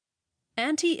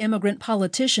Anti-Immigrant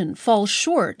Politician Falls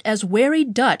Short as Wary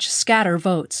Dutch Scatter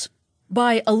Votes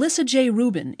by Alissa J.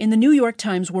 Rubin in the New York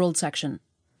Times World section.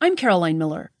 I'm Caroline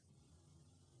Miller.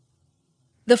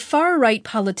 The far-right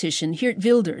politician Geert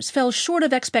Wilders fell short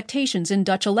of expectations in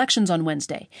Dutch elections on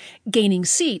Wednesday, gaining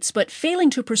seats but failing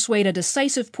to persuade a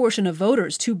decisive portion of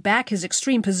voters to back his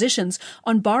extreme positions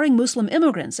on barring Muslim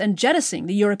immigrants and jettisoning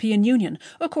the European Union,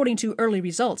 according to early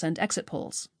results and exit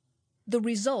polls. The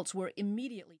results were immediately